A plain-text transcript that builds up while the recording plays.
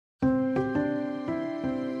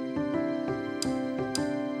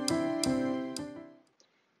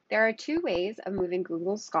There are two ways of moving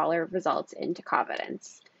Google Scholar results into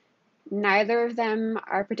Covidence. Neither of them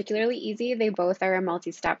are particularly easy. They both are a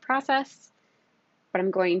multi-step process, but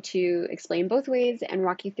I'm going to explain both ways and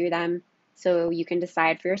walk you through them so you can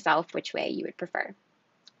decide for yourself which way you would prefer.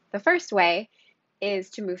 The first way is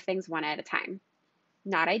to move things one at a time.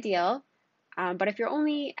 Not ideal, but if you're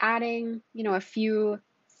only adding, a few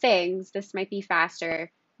things, this might be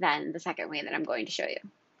faster than the second way that I'm going to show you.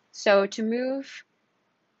 So to move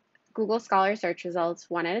Google Scholar search results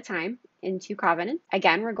one at a time into Covidence,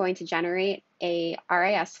 again, we're going to generate a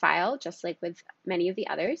RIS file, just like with many of the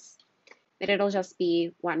others, but it'll just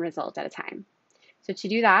be one result at a time. So to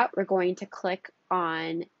do that, we're going to click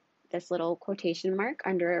on this little quotation mark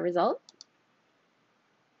under a result,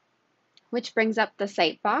 which brings up the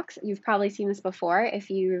cite box. You've probably seen this before if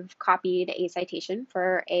you've copied a citation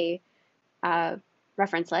for a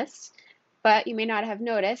reference list, but you may not have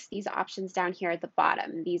noticed these options down here at the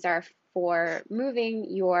bottom. These are for moving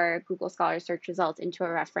your Google Scholar search results into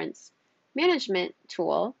a reference management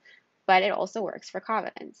tool, but it also works for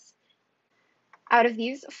Covidence. Out of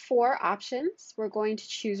these four options, we're going to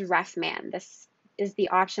choose RefMan. This is the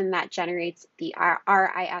option that generates the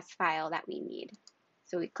RIS file that we need.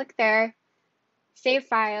 So we click there, save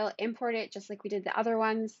file, import it just like we did the other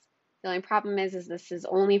ones. The only problem is this is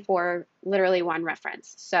only for literally one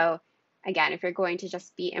reference. So again, if you're going to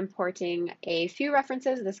just be importing a few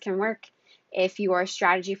references, this can work. If your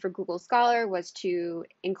strategy for Google Scholar was to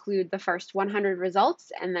include the first 100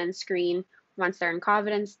 results and then screen once they're in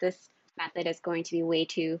Covidence, this method is going to be way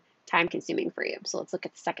too time consuming for you. So let's look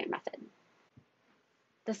at the second method.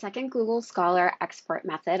 The second Google Scholar export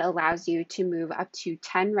method allows you to move up to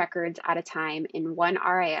 10 records at a time in one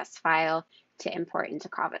RIS file to import into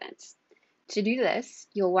Covidence. To do this,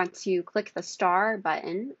 you'll want to click the star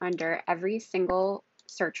button under every single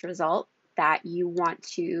search result that you want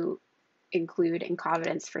to include in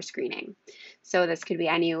Covidence for screening. So this could be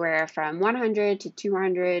anywhere from 100 to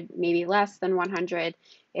 200, maybe less than 100.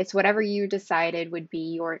 It's whatever you decided would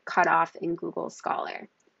be your cutoff in Google Scholar.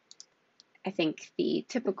 I think the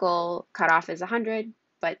typical cutoff is 100,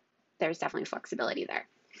 but there's definitely flexibility there.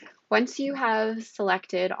 Once you have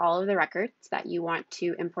selected all of the records that you want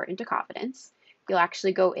to import into Covidence, you'll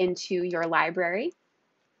actually go into your library.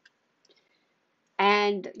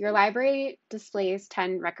 And your library displays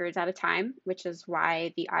 10 records at a time, which is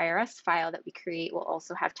why the IRS file that we create will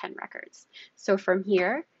also have 10 records. So from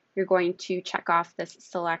here, you're going to check off this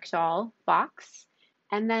Select All box,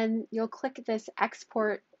 and then you'll click this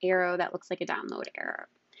export arrow that looks like a download arrow.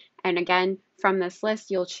 And again, from this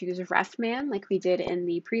list, you'll choose RefMan like we did in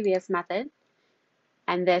the previous method.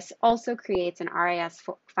 And this also creates an RIS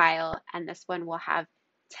file, and this one will have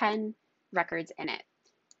 10 records in it.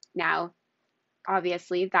 Now,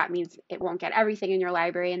 obviously, that means it won't get everything in your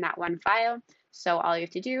library in that one file. So all you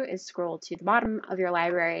have to do is scroll to the bottom of your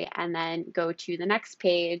library and then go to the next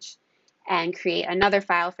page and create another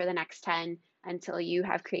file for the next 10 until you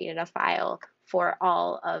have created a file for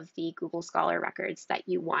all of the Google Scholar records that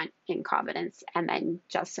you want in Covidence, and then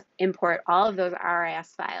just import all of those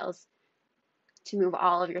RIS files to move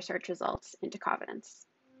all of your search results into Covidence.